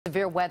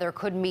Severe weather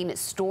could mean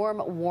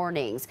storm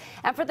warnings.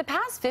 And for the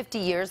past 50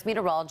 years,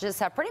 meteorologists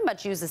have pretty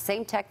much used the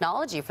same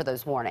technology for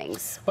those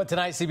warnings. But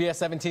tonight, CBS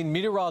 17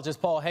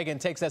 meteorologist Paul Heggen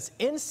takes us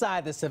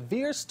inside the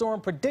Severe Storm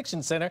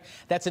Prediction Center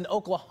that's in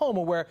Oklahoma,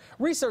 where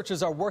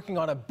researchers are working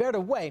on a better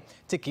way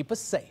to keep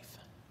us safe.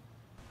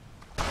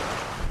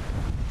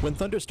 When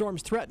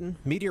thunderstorms threaten,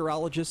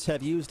 meteorologists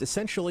have used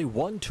essentially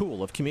one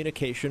tool of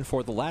communication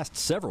for the last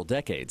several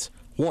decades: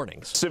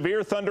 warnings.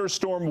 Severe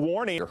thunderstorm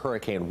warning,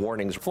 hurricane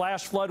warnings,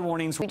 flash flood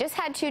warnings. We just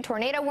had 2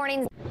 tornado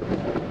warnings.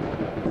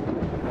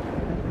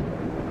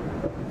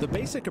 The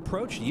basic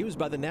approach used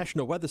by the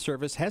National Weather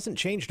Service hasn't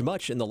changed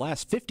much in the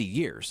last 50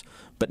 years.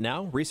 But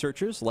now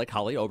researchers like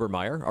Holly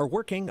Obermeyer are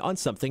working on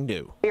something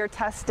new. We are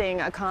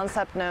testing a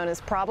concept known as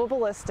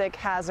probabilistic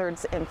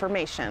hazards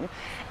information.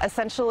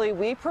 Essentially,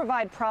 we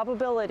provide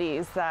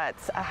probabilities that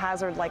a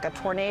hazard like a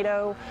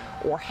tornado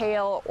or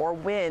hail or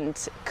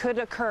wind could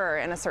occur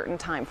in a certain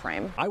time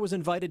frame. I was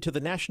invited to the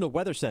National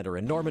Weather Center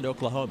in Norman,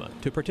 Oklahoma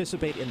to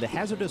participate in the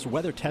Hazardous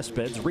Weather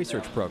Testbeds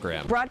research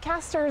program.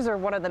 Broadcasters are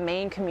one of the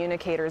main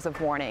communicators of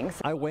warnings.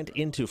 I went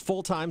into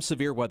full-time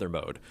severe weather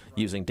mode.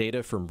 Using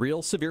data from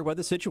real severe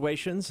weather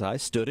situations, I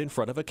stood in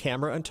front of a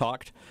camera and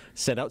talked,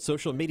 sent out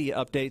social media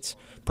updates,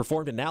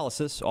 performed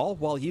analysis, all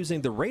while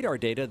using the radar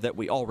data that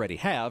we already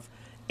have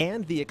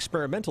and the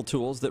experimental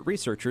tools that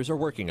researchers are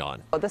working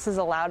on. This has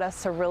allowed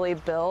us to really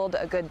build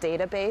a good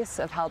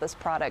database of how this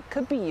product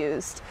could be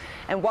used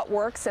and what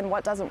works and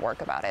what doesn't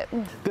work about it.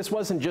 This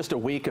wasn't just a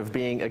week of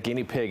being a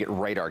guinea pig at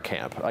radar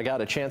camp. I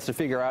got a chance to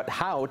figure out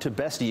how to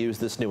best use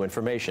this new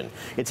information.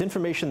 It's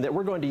information that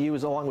we're going to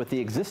use along with the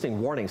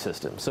existing warning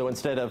system. So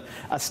instead of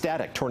a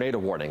static tornado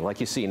warning like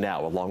you see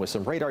now, along with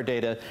some radar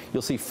data,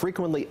 you'll see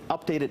frequently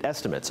updated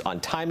estimates on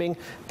timing,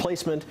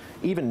 placement,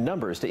 even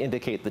numbers to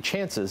indicate the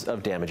chances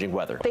of damaging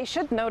weather. They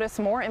should notice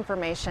more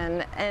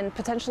information and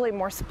potentially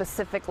more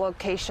specific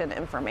location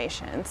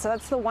information. So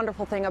that's the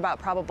wonderful thing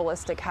about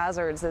probabilistic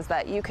hazards, is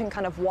that you can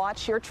kind of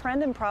watch your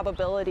trend in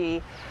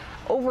probability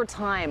over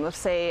time of,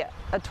 say,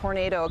 a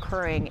tornado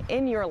occurring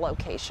in your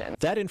location.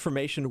 That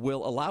information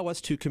will allow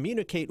us to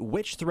communicate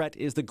which threat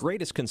is the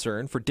greatest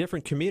concern for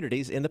different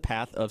communities in the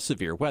path of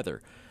severe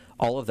weather.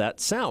 All of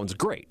that sounds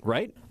great,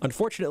 right?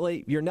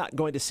 Unfortunately, you're not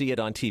going to see it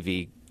on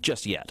TV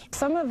just yet.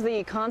 Some of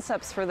the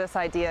concepts for this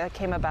idea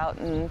came about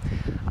in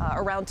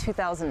around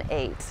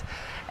 2008.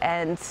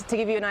 And to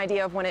give you an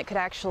idea of when it could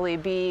actually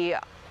be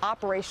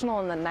operational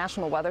in the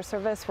National Weather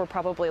Service, we're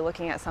probably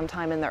looking at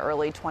sometime in the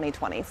early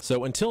 2020s.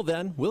 So until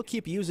then, we'll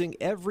keep using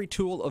every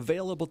tool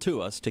available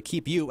to us to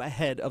keep you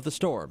ahead of the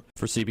storm.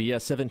 For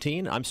CBS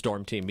 17, I'm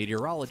Storm Team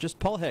Meteorologist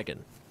Paul Heggen.